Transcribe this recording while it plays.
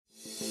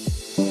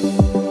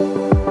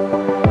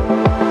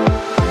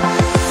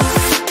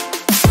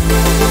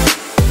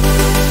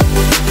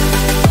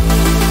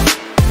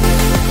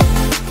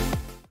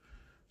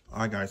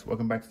guys,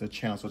 welcome back to the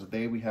channel. So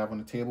today we have on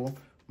the table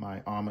my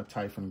Arrma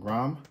Typhon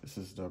Grom. This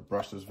is the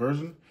brushless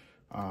version.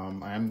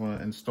 I am going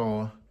to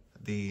install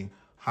the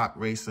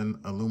Hot-Racing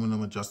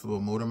Aluminum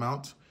adjustable motor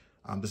mount.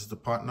 This is the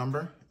part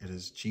number. It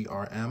is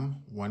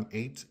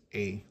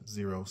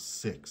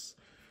GRM18V01.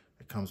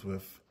 It comes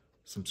with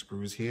some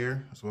screws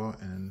here as well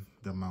and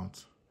the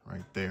mount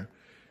right there.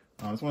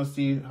 I just want to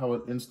see how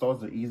it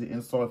installs. It's an easy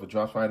install. If it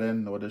drops right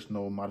in, no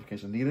additional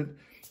modification needed.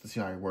 Let's see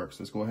how it works.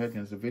 Let's go ahead and get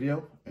into the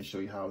video and show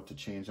you how to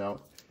change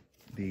out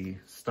the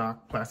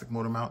stock plastic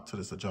motor mount to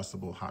this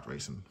adjustable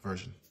Hot-Racing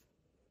version.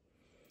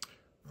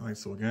 All right,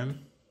 so again,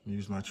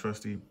 use my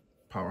trusty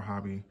Power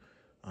Hobby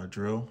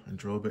drill and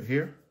drill bit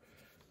here.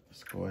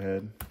 Let's go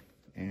ahead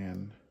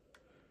and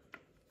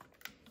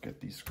get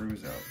these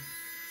screws out.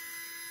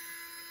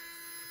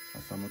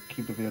 So I'm gonna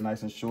keep the video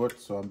nice and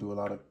short, so I'm doing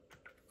a lot of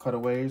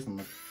cutaways. I'm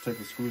gonna take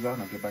the screws out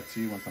and I'll get back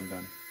to you once I'm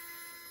done.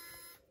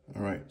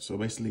 All right, so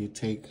basically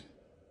take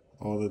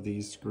all of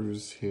these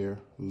screws here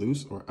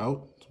loose or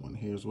out, one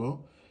here as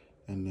well,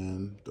 and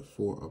then the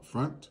 4 up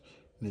front,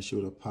 and then she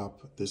would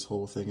pop this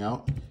whole thing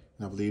out,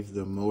 and I believe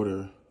the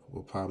motor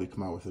will probably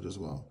come out with it as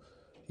well.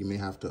 You may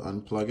have to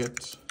unplug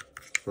it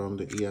from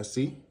the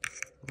ESC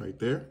right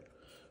there.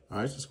 All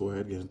right, let's go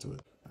ahead and get into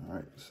it. All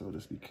right, so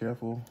just be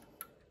careful.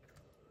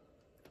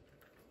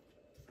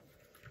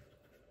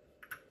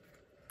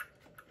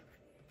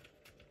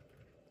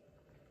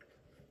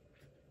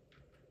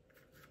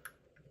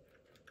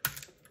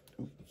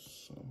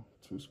 So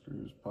 2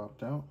 screws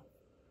popped out.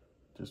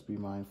 Just be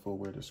mindful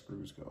where the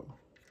screws go.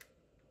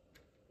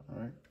 All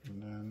right,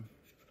 and then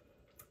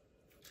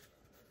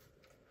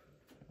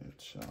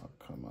it shall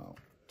come out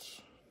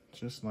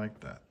just like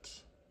that.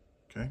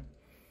 Okay,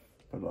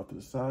 put it off to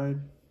the side.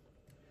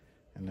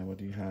 And then what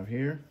do you have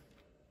here?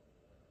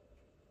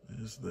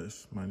 Is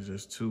this. Mine is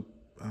just 2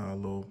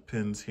 little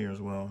pins here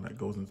as well that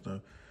goes into the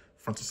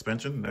front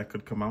suspension. That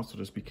could come out, so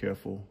just be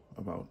careful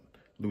about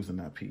losing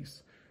that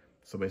piece.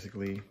 So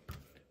basically,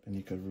 then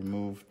you could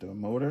remove the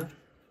motor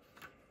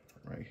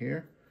right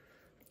here.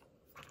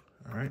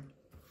 All right.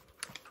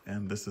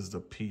 And this is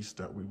the piece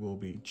that we will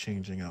be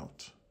changing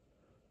out.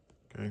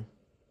 Okay.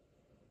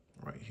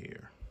 Right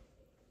here.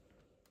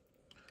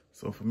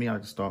 So for me, I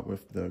like to start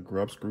with the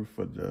grub screw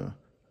for the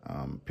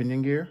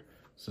pinion gear.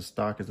 So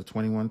stock is a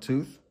 21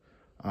 tooth.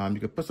 You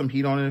could put some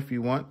heat on it if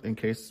you want, in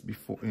case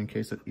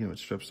it it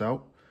strips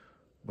out.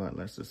 But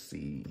let's just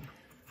see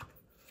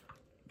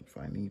if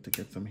I need to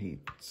get some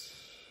heat.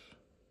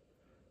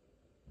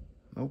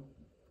 Nope,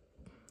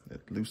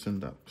 it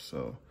loosened up,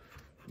 so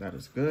that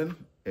is good.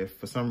 If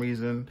for some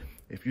reason,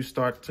 if you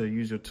start to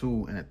use your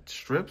tool and it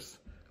strips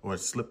or it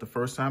slipped the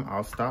first time,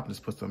 I'll stop and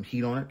just put some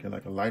heat on it, get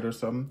like a light or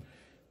something,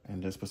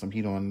 and just put some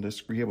heat on this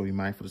screw here. But be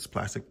mindful of this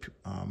plastic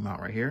mount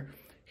right here.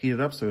 Heat it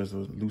up so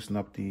it'll loosen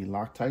up the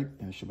Loctite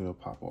and it should be able to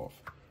pop off.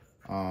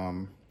 So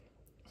I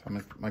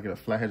might get a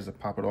flathead just to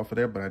pop it off of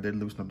there, but I did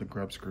loosen up the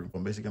grub screw. So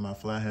basically, my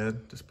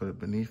flathead, just put it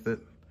beneath it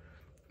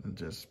and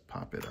just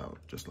pop it out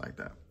just like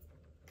that.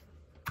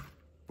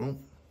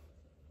 Boom.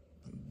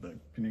 The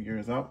pinion gear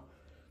is out.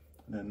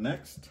 And then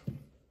next,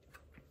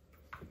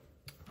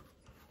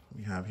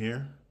 we have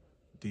here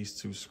these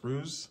 2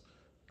 screws.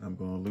 I'm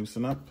going to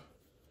loosen up,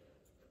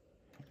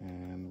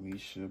 and we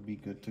should be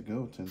good to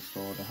go to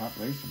install the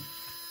Hot-Racing.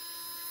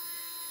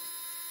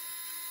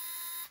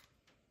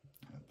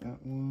 Got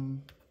that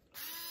one,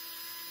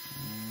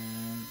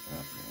 and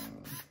that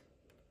one.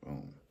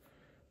 Boom.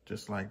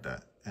 Just like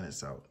that, and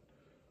it's out.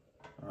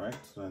 All right,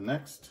 so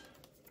next,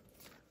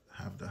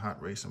 have the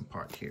Hot-Racing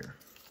part here.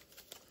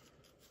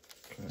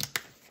 Okay.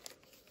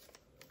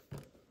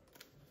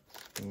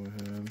 Go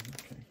ahead.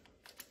 Okay.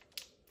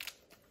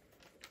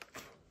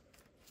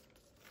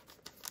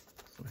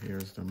 So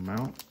here's the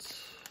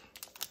mount.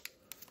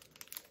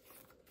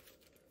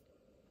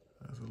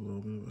 There's a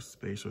little bit of a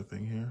spacer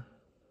thing here.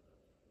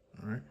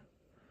 All right.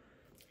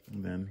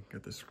 And then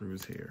got the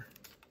screws here.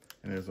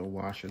 And there's a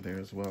washer there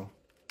as well.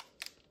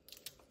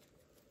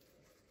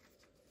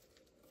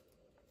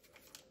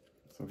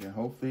 So again,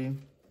 hopefully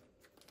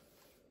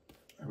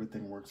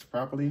everything works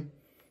properly.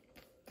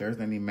 There's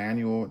any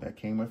manual that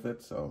came with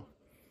it, so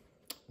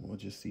we'll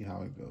just see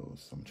how it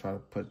goes. So I'm trying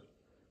to put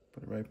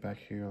it right back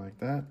here like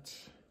that.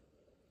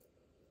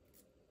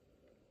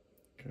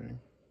 Okay.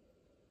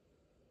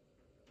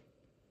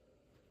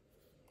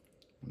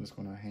 I'm just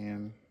gonna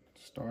hand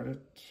start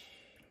it.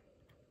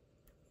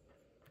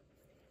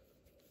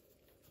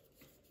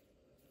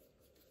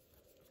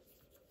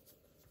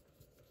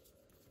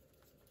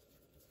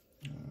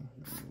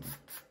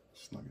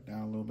 Snug it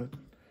down a little bit,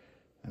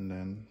 and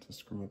then to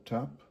screw up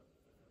top. So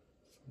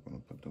I'm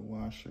gonna put the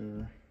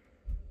washer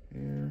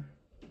here,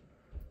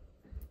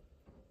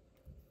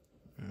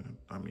 and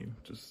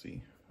just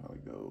see how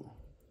it goes.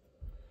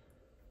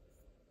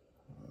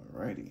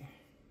 Alrighty,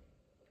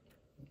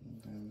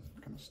 and then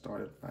I'm gonna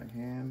start it by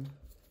hand,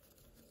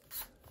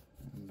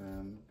 and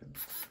then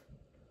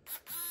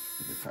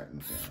you can tighten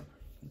it down.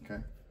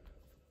 Okay,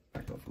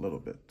 back off a little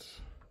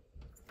bit.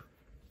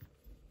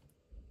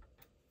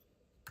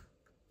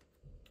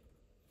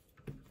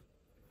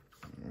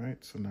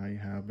 right, so now you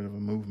have a bit of a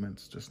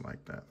movement just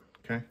like that,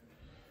 okay?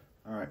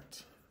 All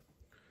right,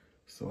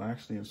 so I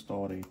actually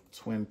installed a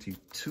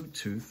 22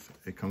 tooth.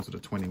 It comes with a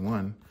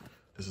 21.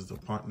 This is the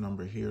part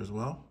number here as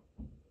well,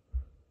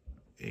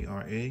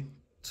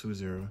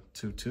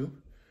 ARA-2022.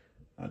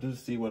 Just to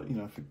see what, you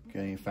know, if it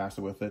get any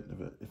faster with it,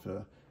 if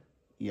a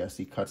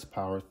ESC cuts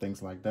power,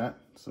 things like that.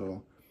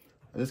 So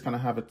I just kind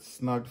of have it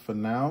snugged for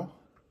now.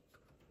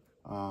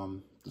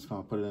 Just kind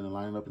of put it in and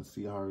line it up and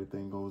see how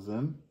everything goes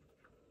in.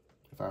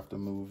 If I have to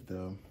move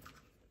the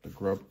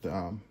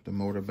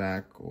motor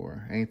back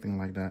or anything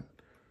like that.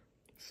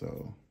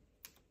 So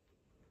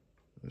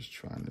just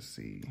trying to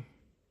see.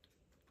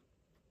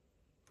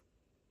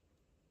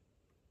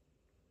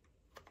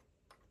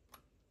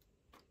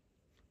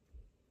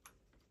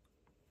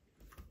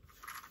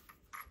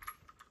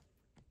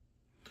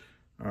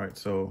 All right,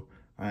 so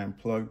I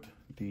unplugged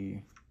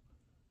the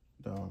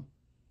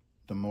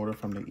motor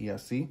from the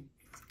ESC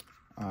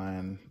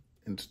and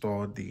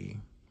installed the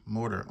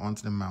motor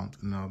onto the mount,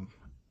 and I'll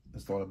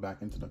install it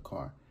back into the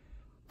car.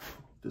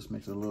 This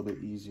makes it a little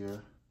bit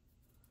easier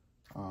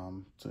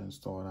to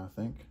install it, I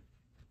think.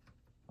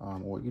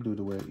 Or you do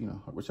the way, you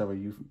know, whichever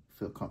you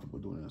feel comfortable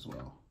doing it as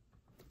well.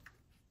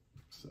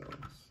 So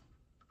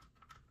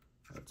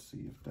let's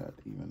see if that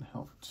even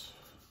helped.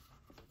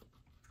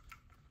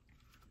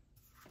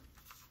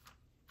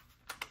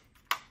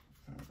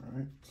 All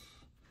right.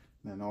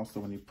 And then also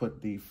when you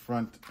put the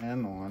front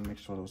end on, make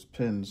sure those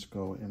pins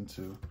go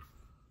into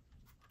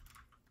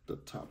the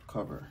top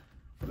cover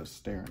for the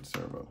steering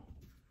servo.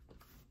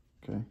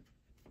 Okay.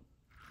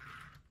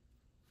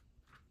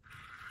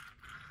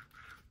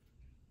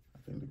 I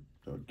think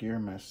the gear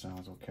mesh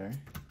sounds okay.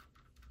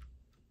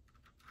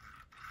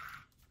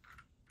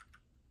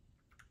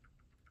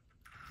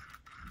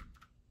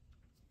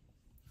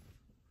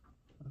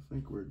 I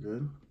think we're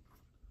good.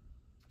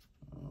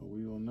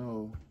 We will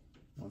know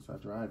once I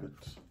drive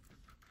it.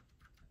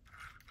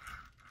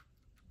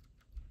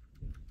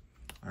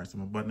 All right, so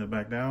I'm gonna button it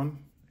back down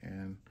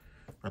and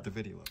wrap the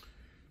video up.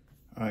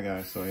 All right,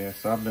 guys, so yeah,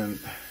 so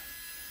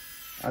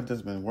I've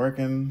just been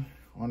working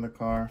on the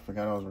car.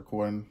 Forgot I was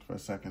recording for a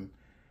second.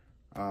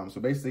 So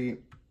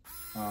basically,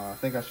 I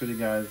think I showed you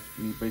guys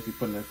me basically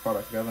putting the car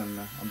back together, and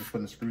I'm just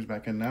putting the screws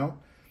back in now.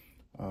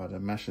 The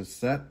mesh is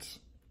set,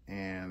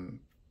 and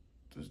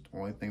the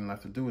only thing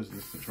left to do is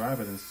just to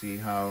drive it and see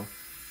how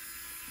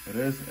it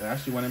is. It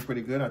actually went in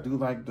pretty good. I do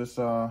like this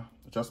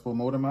adjustable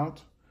motor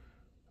mount.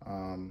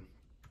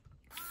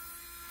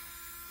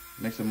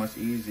 Makes it much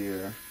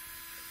easier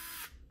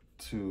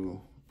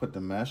to put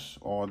the mesh,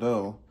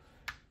 although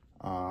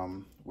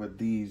with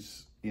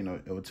these, you know,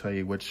 it will tell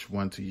you which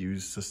one to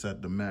use to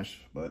set the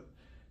mesh, but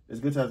it's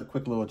good to have a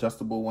quick little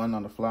adjustable one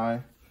on the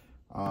fly.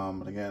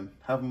 But again,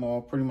 have them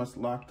all pretty much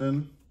locked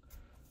in.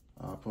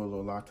 Put a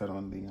little Loctite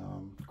on the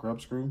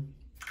grub screw,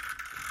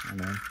 and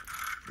then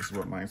this is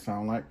what mine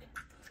sound like.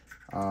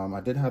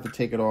 I did have to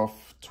take it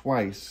off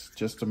twice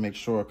just to make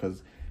sure,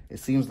 because it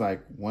seems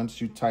like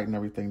once you tighten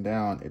everything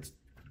down,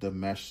 the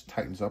mesh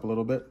tightens up a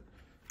little bit.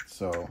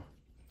 So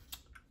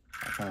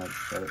I kind of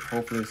said it.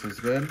 Hopefully this is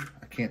good.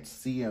 I can't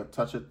see or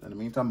touch it in the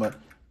meantime, but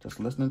just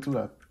listening to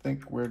it, I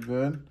think we're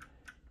good.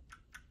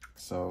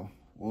 So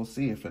we'll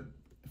see if I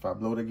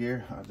blow the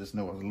gear. I just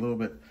know it was a little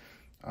bit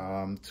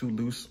too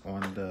loose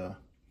on the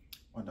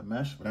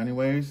mesh. But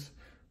anyways,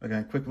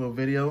 again, quick little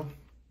video.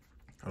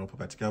 I'll put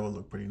that together,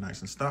 look pretty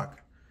nice and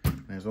stock.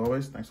 And as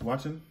always, thanks for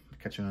watching.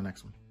 Catch you in the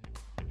next one.